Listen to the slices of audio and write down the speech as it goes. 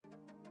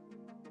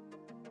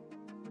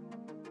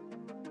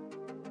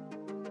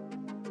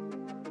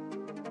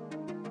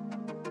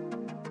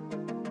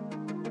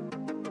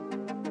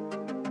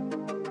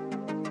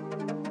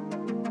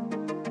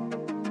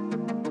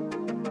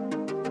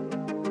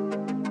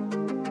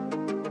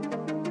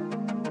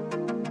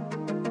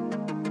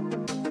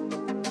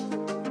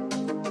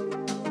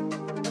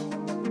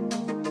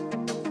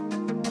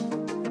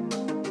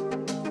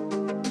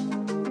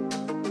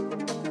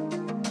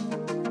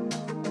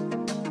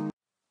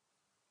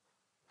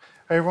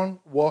Hey everyone,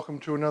 welcome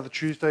to another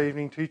Tuesday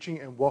evening teaching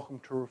and welcome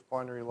to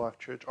Refinery Life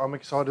Church. I'm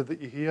excited that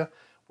you're here.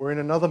 We're in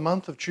another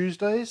month of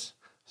Tuesdays,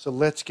 so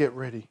let's get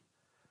ready.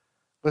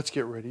 Let's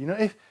get ready. You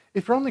know,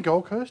 if you're on the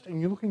Gold Coast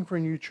and you're looking for a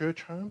new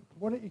church home,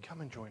 why don't you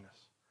come and join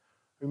us?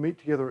 We meet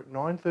together at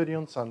 9:30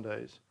 on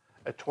Sundays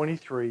at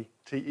 23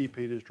 T.E.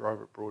 Peters Drive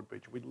at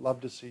Broadbeach. We'd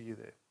love to see you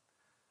there.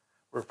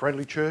 We're a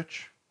friendly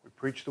church. We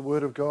preach the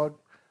Word of God.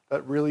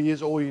 That really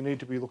is all you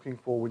need to be looking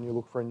for when you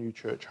look for a new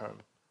church home.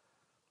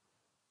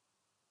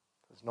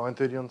 It's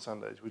 9:30 on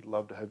Sundays. We'd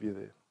love to have you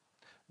there.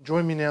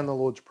 Join me now in the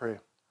Lord's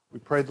Prayer. We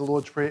pray the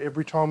Lord's Prayer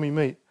every time we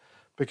meet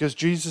because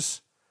Jesus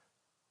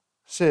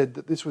said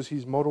that this was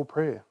his model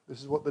prayer.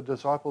 This is what the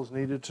disciples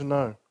needed to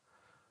know.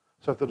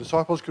 So if the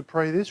disciples could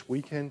pray this,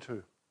 we can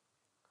too.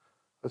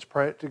 Let's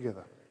pray it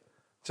together.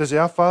 It says,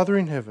 Our Father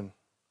in heaven,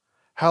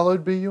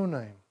 hallowed be your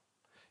name.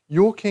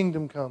 Your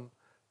kingdom come,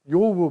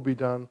 your will be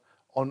done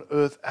on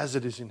earth as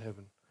it is in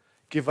heaven.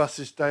 Give us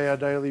this day our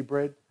daily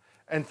bread,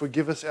 and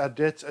forgive us our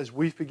debts as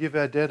we forgive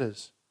our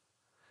debtors.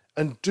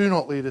 And do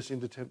not lead us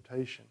into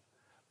temptation,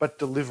 but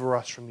deliver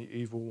us from the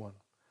evil one.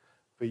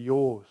 For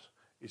yours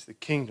is the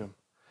kingdom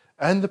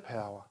and the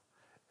power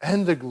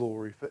and the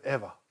glory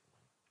forever.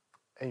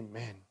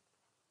 Amen.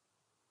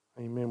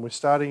 Amen. We're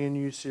starting a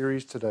new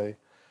series today,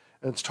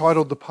 and it's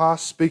titled The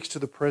Past Speaks to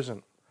the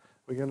Present.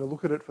 We're going to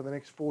look at it for the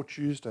next 4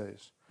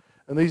 Tuesdays.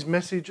 And these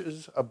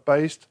messages are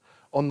based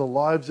on the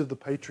lives of the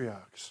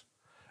patriarchs.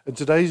 And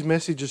today's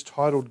message is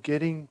titled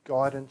Getting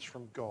Guidance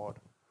from God.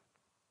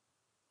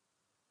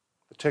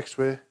 The text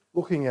we're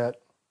looking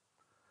at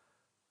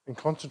and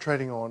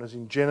concentrating on is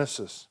in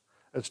Genesis.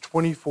 It's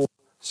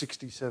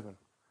 24:67.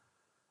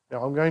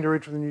 Now I'm going to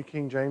read from the New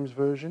King James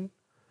Version.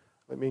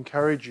 Let me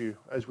encourage you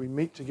as we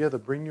meet together,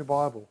 bring your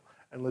Bible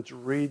and let's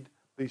read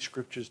these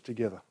scriptures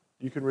together.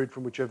 You can read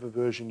from whichever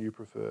version you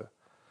prefer.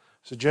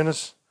 So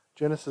Genesis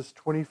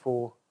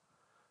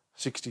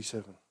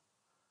 24:67.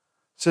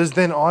 It says,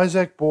 Then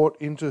Isaac brought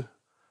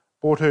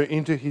her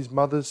into his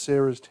mother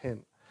Sarah's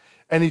tent,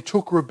 and he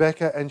took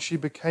Rebekah, and she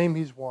became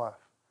his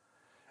wife,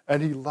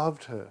 and he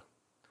loved her.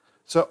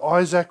 So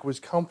Isaac was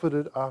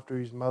comforted after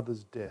his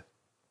mother's death.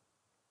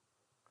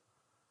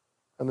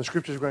 And the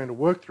scriptures we're going to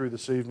work through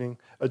this evening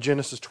are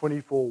Genesis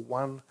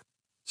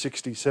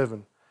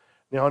 24:1-67.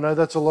 Now I know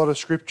that's a lot of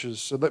scriptures,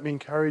 so let me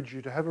encourage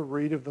you to have a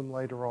read of them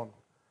later on,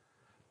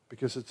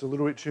 because it's a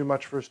little bit too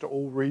much for us to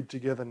all read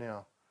together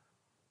now.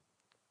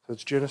 So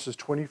it's Genesis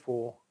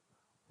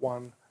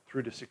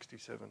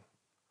 24:1-67.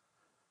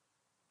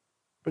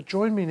 But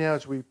join me now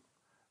as we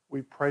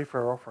pray for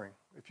our offering.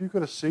 If you've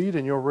got a seed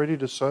and you're ready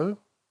to sow,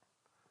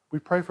 we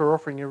pray for our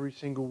offering every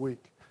single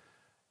week.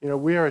 You know,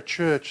 we are a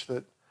church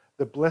that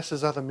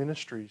blesses other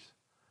ministries.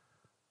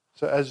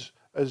 So as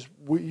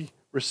we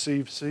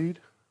receive seed,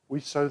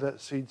 we sow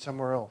that seed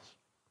somewhere else.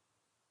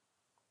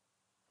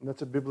 And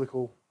that's a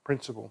biblical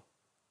principle.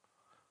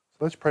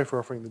 Let's pray for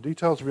offering. The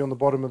details will be on the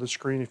bottom of the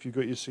screen if you've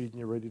got your seed and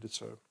you're ready to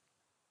sow.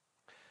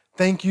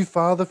 Thank you,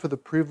 Father, for the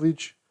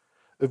privilege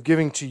of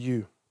giving to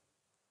you,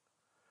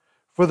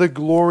 for the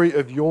glory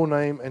of your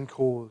name and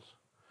cause.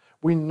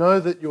 We know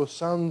that your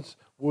Son's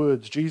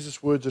words,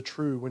 Jesus' words, are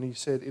true when he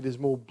said, It is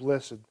more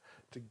blessed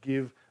to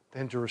give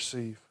than to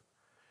receive.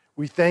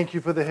 We thank you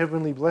for the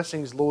heavenly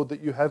blessings, Lord,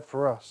 that you have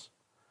for us.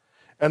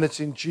 And it's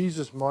in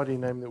Jesus' mighty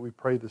name that we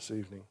pray this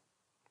evening.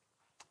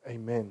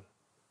 Amen.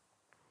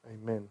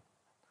 Amen.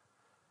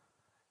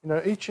 You know,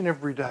 each and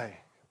every day,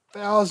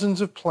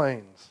 thousands of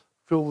planes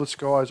fill the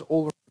skies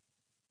all around.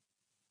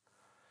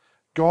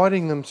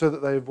 Guiding them so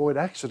that they avoid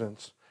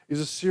accidents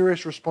is a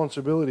serious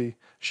responsibility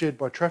shared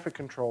by traffic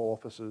control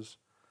officers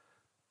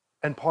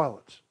and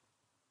pilots.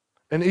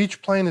 And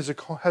each plane has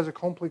a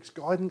complex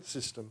guidance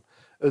system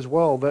as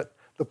well that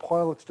the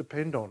pilots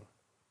depend on.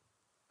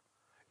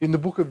 In the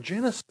book of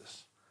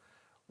Genesis,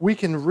 we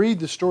can read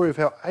the story of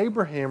how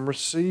Abraham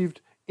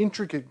received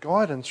intricate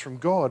guidance from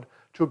God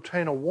to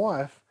obtain a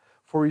wife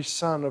for his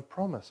son of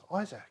promise,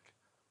 Isaac.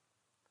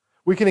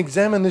 We can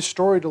examine this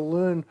story to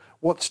learn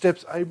what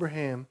steps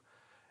Abraham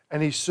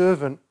and his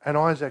servant and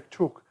Isaac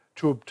took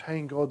to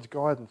obtain God's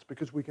guidance,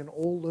 because we can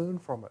all learn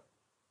from it.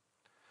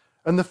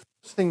 And the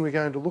first thing we're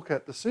going to look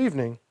at this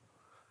evening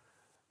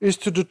is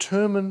to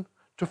determine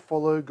to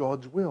follow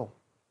God's will.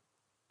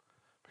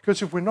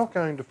 Because if we're not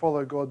going to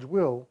follow God's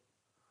will,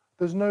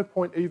 there's no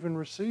point even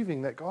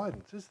receiving that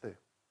guidance, is there?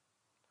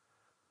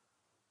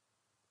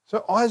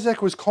 So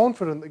Isaac was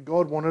confident that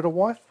God wanted a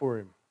wife for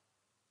him.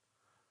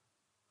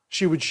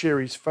 She would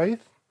share his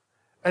faith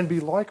and be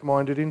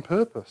like-minded in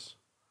purpose.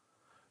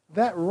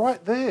 That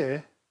right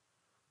there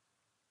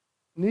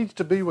needs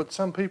to be what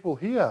some people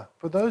hear.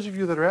 For those of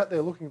you that are out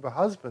there looking for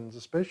husbands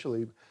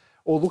especially,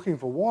 or looking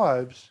for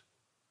wives,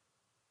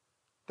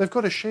 they've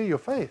got to share your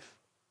faith.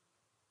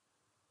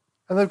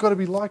 And they've got to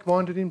be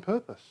like-minded in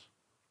purpose.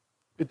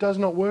 It does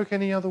not work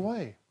any other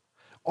way.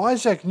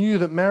 Isaac knew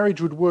that marriage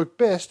would work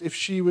best if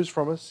she was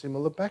from a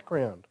similar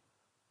background.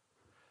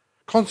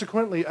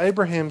 Consequently,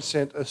 Abraham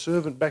sent a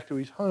servant back to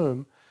his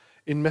home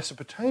in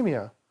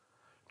Mesopotamia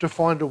to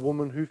find a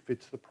woman who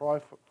fits the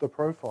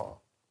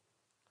profile.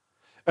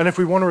 And if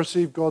we want to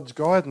receive God's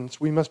guidance,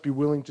 we must be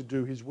willing to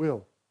do his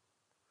will.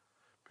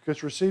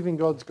 Because receiving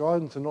God's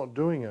guidance and not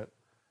doing it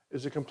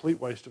is a complete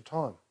waste of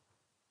time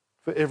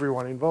for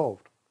everyone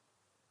involved.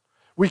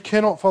 We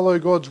cannot follow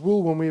God's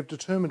will when we have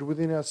determined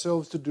within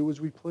ourselves to do as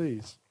we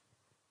please.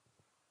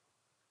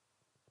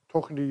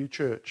 Talking to you,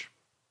 church.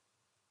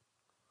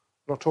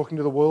 Not talking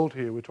to the world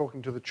here, we're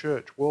talking to the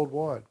church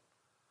worldwide.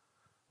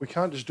 We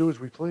can't just do as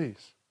we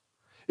please.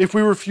 If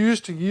we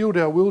refuse to yield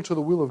our will to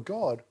the will of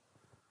God,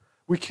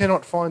 we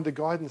cannot find the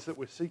guidance that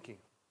we're seeking.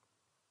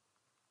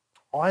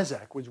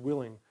 Isaac was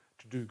willing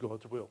to do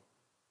God's will.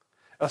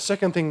 Our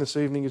second thing this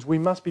evening is we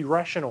must be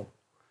rational.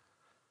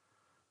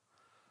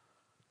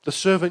 The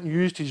servant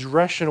used his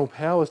rational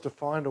powers to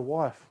find a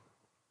wife.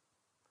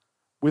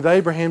 With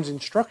Abraham's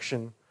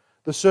instruction,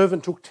 the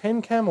servant took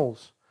 10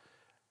 camels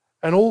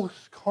and all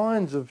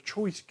kinds of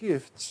choice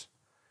gifts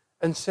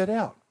and set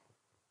out.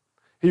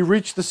 He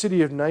reached the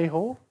city of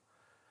Nahor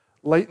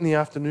late in the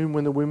afternoon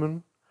when the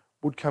women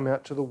would come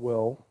out to the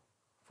well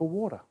for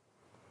water.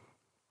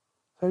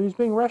 So he's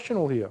being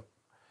rational here.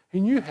 He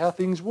knew how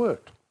things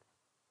worked.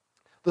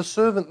 The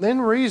servant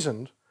then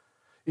reasoned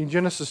in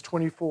Genesis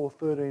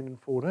 24:13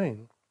 and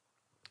 14,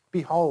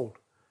 "Behold,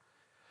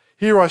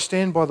 here I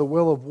stand by the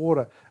well of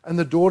water, and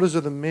the daughters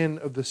of the men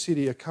of the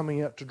city are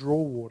coming out to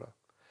draw water.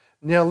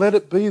 Now let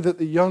it be that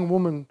the young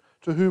woman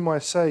to whom I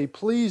say,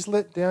 'Please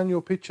let down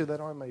your pitcher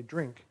that I may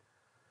drink,'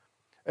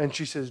 and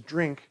she says,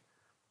 'Drink,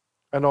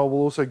 and I will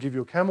also give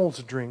your camels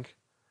a drink,'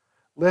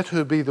 let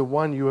her be the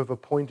one you have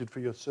appointed for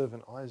your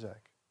servant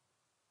Isaac.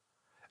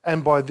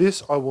 And by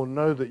this I will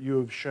know that you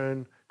have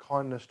shown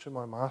kindness to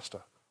my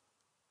master."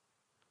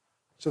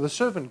 So the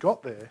servant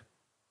got there,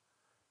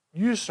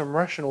 used some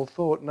rational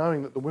thought,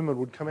 knowing that the women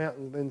would come out,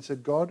 and then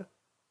said, "God,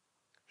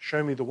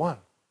 show me the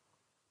one."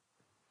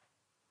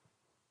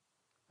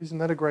 Isn't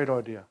that a great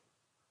idea?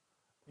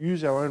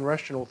 Use our own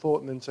rational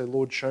thought and then say,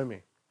 "Lord, show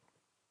me."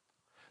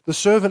 The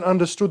servant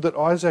understood that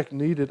Isaac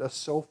needed a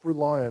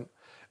self-reliant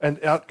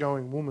and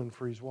outgoing woman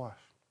for his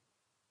wife.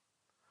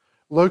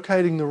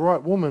 Locating the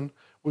right woman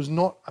was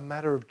not a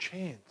matter of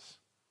chance.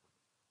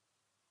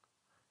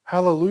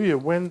 Hallelujah.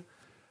 When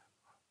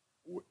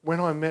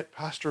I met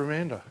Pastor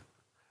Amanda,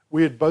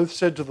 we had both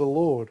said to the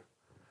Lord,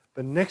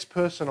 the next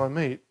person I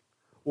meet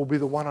will be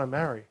the one I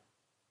marry.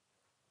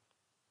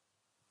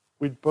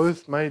 We'd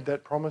both made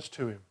that promise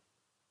to him,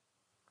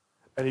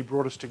 and he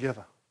brought us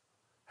together.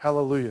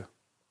 Hallelujah.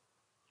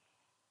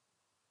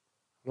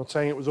 I'm not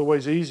saying it was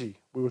always easy.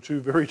 We were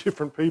two very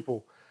different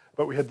people,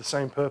 but we had the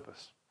same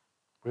purpose.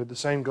 We had the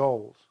same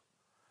goals,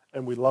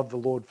 and we loved the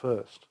Lord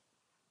first.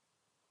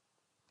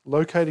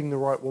 Locating the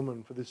right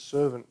woman for this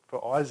servant,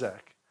 for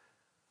Isaac,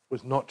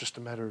 was not just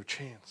a matter of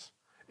chance.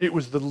 It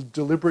was the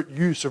deliberate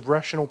use of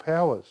rational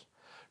powers.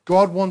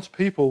 God wants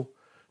people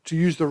to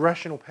use the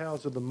rational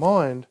powers of the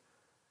mind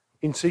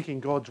in seeking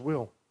God's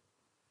will.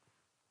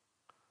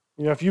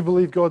 You know, if you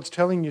believe God's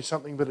telling you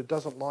something but it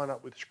doesn't line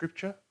up with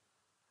Scripture,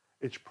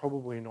 it's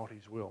probably not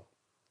his will.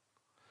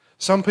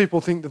 Some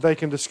people think that they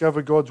can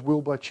discover God's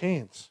will by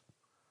chance,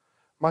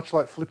 much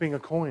like flipping a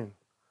coin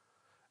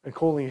and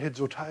calling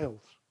heads or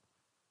tails.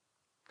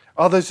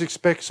 Others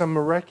expect some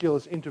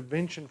miraculous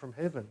intervention from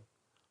heaven.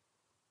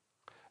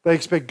 They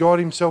expect God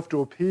himself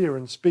to appear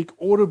and speak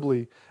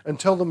audibly and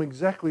tell them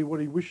exactly what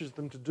he wishes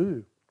them to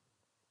do.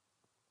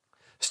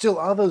 Still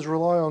others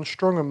rely on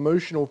strong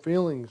emotional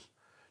feelings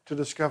to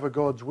discover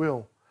God's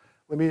will.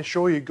 Let me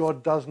assure you,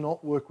 God does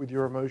not work with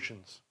your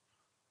emotions.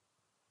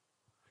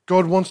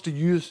 God wants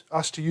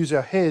us to use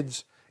our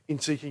heads in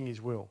seeking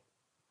his will.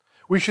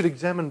 We should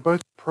examine both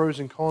the pros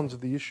and cons of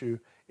the issue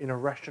in a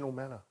rational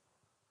manner.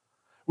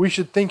 We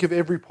should think of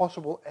every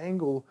possible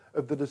angle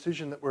of the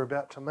decision that we're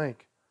about to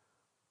make.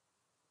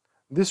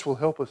 This will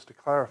help us to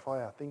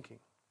clarify our thinking.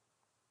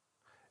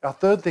 Our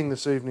third thing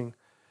this evening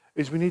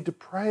is we need to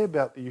pray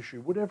about the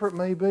issue, whatever it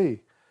may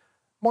be.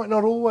 Might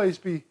not always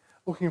be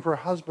looking for a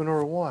husband or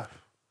a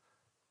wife,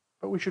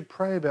 but we should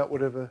pray about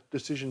whatever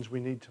decisions we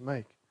need to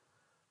make.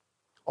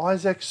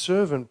 Isaac's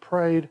servant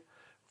prayed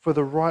for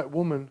the right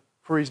woman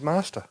for his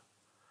master.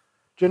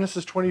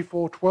 Genesis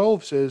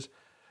 24:12 says,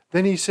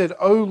 "Then he said,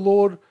 O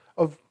Lord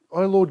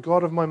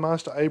God of my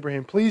master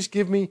Abraham, please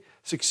give me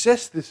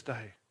success this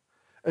day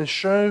and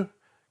show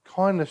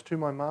kindness to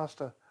my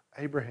master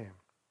Abraham."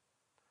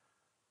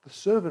 The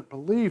servant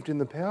believed in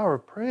the power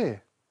of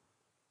prayer.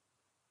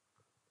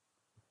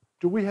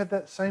 Do we have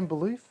that same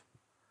belief?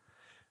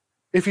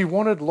 If he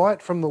wanted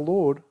light from the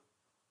Lord,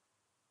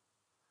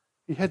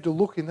 he had to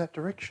look in that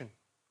direction.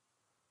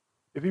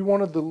 If he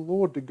wanted the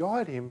Lord to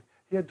guide him,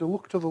 he had to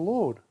look to the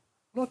Lord,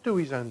 not do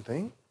his own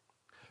thing.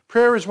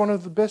 Prayer is one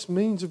of the best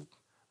means of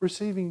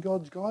receiving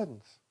God's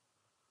guidance.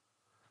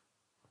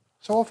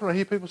 So often I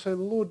hear people say, "The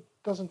Lord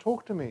doesn't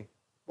talk to me."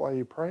 Why, are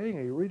you praying?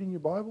 Are you reading your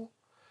Bible?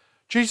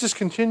 Jesus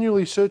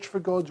continually searched for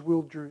God's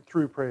will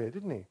through prayer,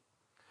 didn't he?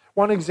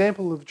 One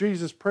example of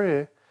Jesus'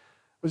 prayer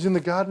was in the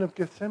Garden of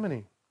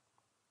Gethsemane.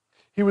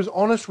 He was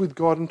honest with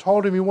God and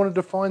told him he wanted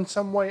to find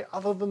some way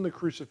other than the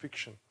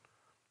crucifixion.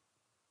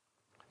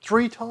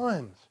 3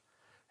 times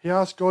He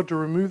asked God to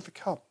remove the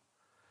cup,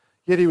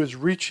 yet he was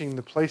reaching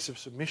the place of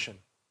submission.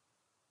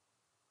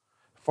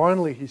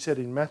 Finally, he said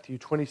in Matthew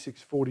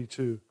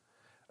 26:42,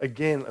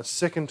 again, a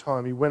second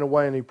time, he went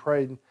away and he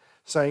prayed,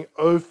 saying,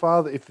 "O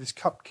Father, if this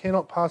cup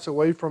cannot pass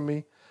away from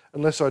me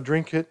unless I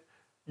drink it,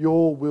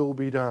 your will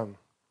be done."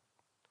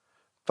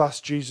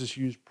 Thus, Jesus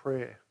used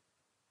prayer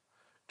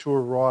to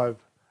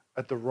arrive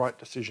at the right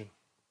decision.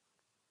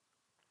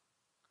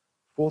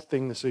 Fourth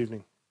thing this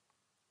evening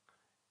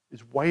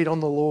is wait on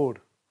the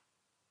Lord.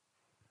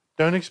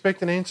 Don't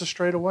expect an answer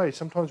straight away.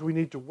 Sometimes we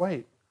need to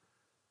wait.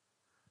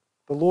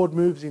 The Lord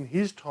moves in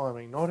His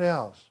timing, not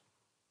ours.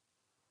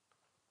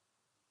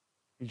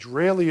 He's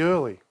rarely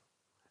early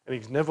and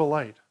He's never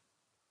late,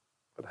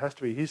 but it has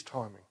to be His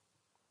timing.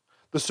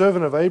 The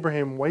servant of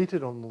Abraham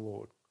waited on the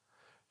Lord.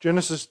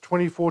 Genesis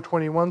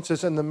 24:21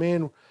 says, "And the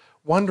man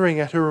wondering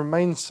at her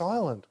remained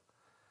silent,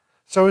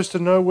 so as to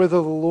know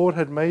whether the Lord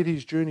had made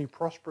his journey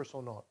prosperous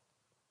or not."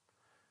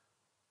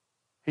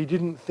 He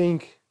didn't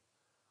think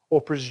or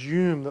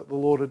presume that the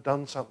Lord had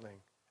done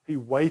something. He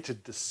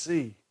waited to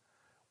see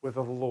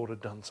whether the Lord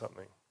had done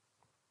something.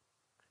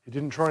 He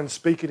didn't try and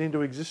speak it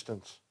into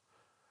existence.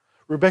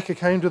 Rebekah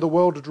came to the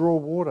well to draw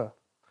water,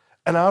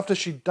 and after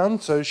she'd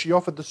done so, she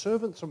offered the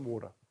servant some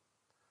water.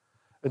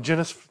 And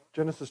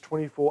Genesis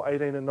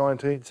 24:18 and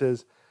 19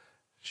 says,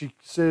 she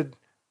said,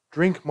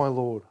 "Drink, my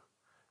Lord."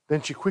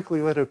 Then she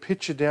quickly let her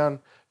pitcher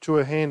down to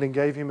her hand and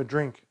gave him a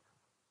drink.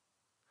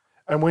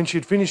 And when she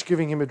had finished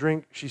giving him a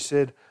drink, she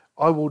said,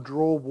 "I will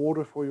draw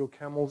water for your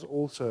camels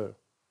also,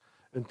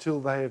 until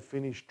they have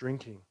finished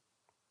drinking."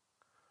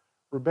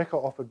 Rebekah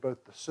offered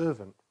both the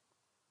servant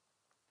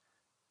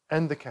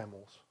and the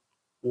camels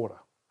water.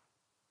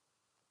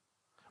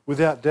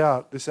 Without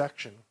doubt, this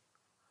action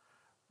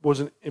was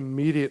an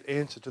immediate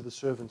answer to the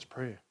servant's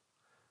prayer.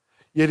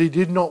 Yet he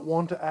did not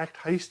want to act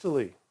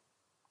hastily.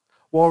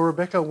 While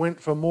Rebekah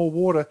went for more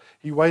water,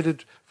 he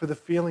waited for the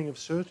feeling of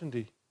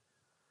certainty.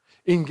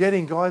 In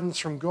getting guidance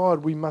from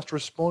God, we must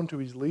respond to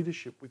His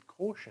leadership with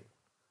caution.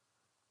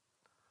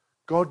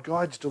 God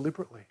guides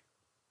deliberately.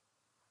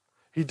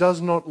 He does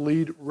not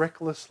lead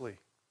recklessly.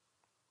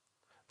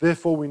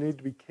 Therefore, we need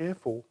to be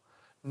careful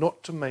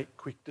not to make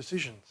quick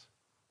decisions.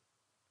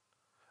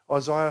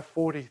 Isaiah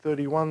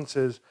 40:31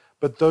 says,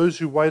 "But those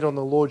who wait on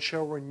the Lord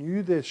shall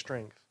renew their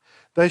strength.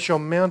 They shall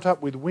mount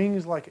up with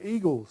wings like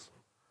eagles.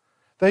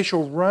 They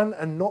shall run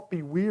and not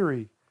be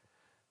weary.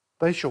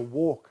 They shall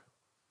walk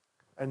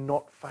and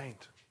not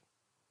faint."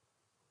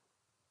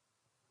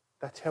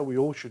 That's how we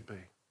all should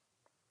be.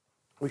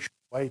 We should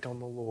wait on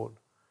the Lord.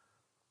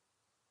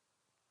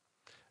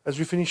 As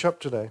we finish up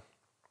today,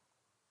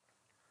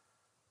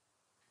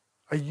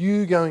 are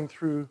you going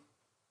through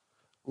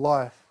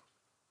life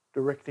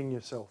directing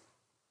yourself?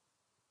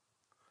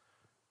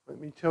 Let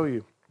me tell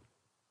you,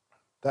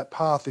 that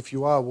path, if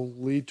you are, will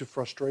lead to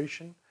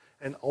frustration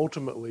and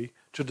ultimately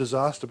to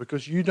disaster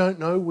because you don't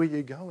know where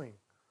you're going.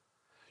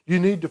 You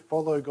need to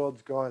follow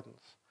God's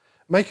guidance.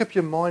 Make up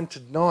your mind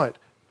tonight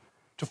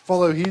to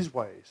follow His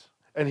ways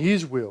and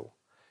His will.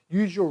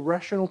 Use your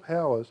rational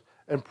powers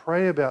and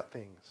pray about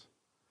things.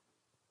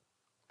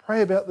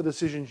 Pray about the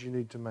decisions you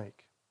need to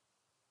make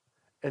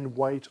and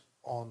wait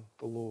on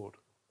the Lord.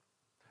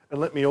 And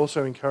let me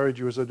also encourage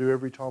you, as I do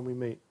every time we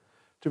meet,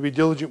 to be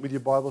diligent with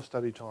your Bible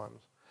study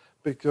times,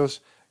 because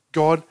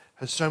God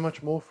has so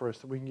much more for us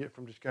that we can get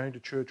from just going to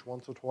church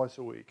once or twice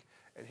a week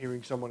and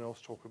hearing someone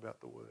else talk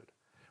about the Word.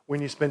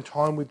 When you spend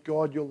time with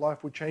God, your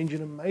life will change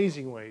in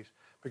amazing ways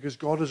because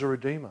God is a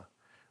Redeemer.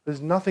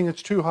 There's nothing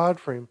that's too hard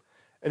for Him.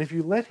 And if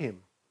you let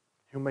Him,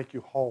 He'll make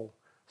you whole,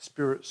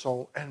 spirit,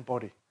 soul, and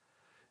body.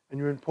 And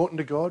you're important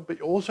to God, but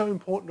you're also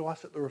important to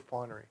us at the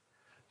Refinery.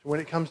 So when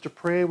it comes to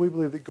prayer, we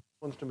believe that God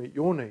wants to meet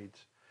your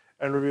needs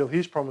and reveal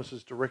His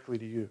promises directly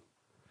to you.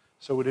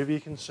 So whatever you're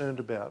concerned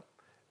about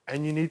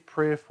and you need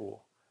prayer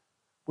for,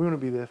 we want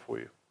to be there for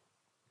you.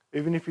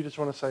 Even if you just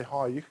want to say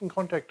hi, you can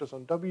contact us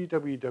on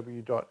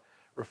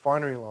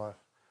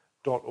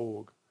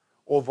www.refinerylife.org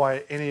or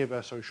via any of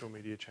our social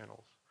media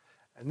channels.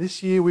 And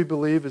this year we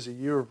believe is a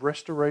year of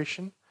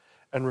restoration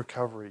and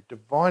recovery,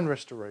 divine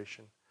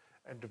restoration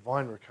and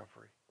divine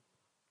recovery.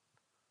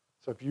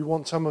 So if you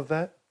want some of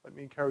that, let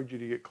me encourage you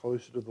to get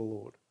closer to the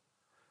Lord.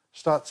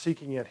 Start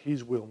seeking out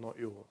His will, not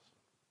yours.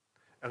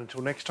 And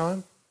until next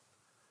time,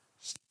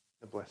 stay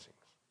in the blessing.